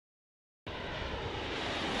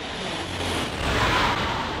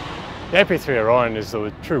The AP-3 Orion is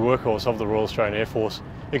the true workhorse of the Royal Australian Air Force.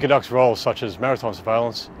 It conducts roles such as maritime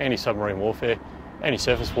surveillance, anti-submarine warfare,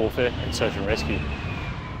 anti-surface warfare and search and rescue.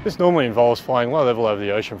 This normally involves flying low level over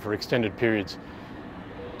the ocean for extended periods.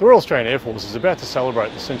 The Royal Australian Air Force is about to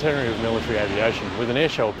celebrate the Centenary of Military Aviation with an air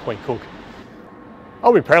show at Point Cook.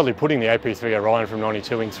 I'll be proudly putting the AP-3 Orion from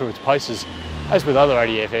 92 through its paces, as with other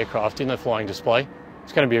ADF aircraft, in the flying display.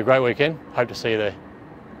 It's going to be a great weekend. Hope to see you there.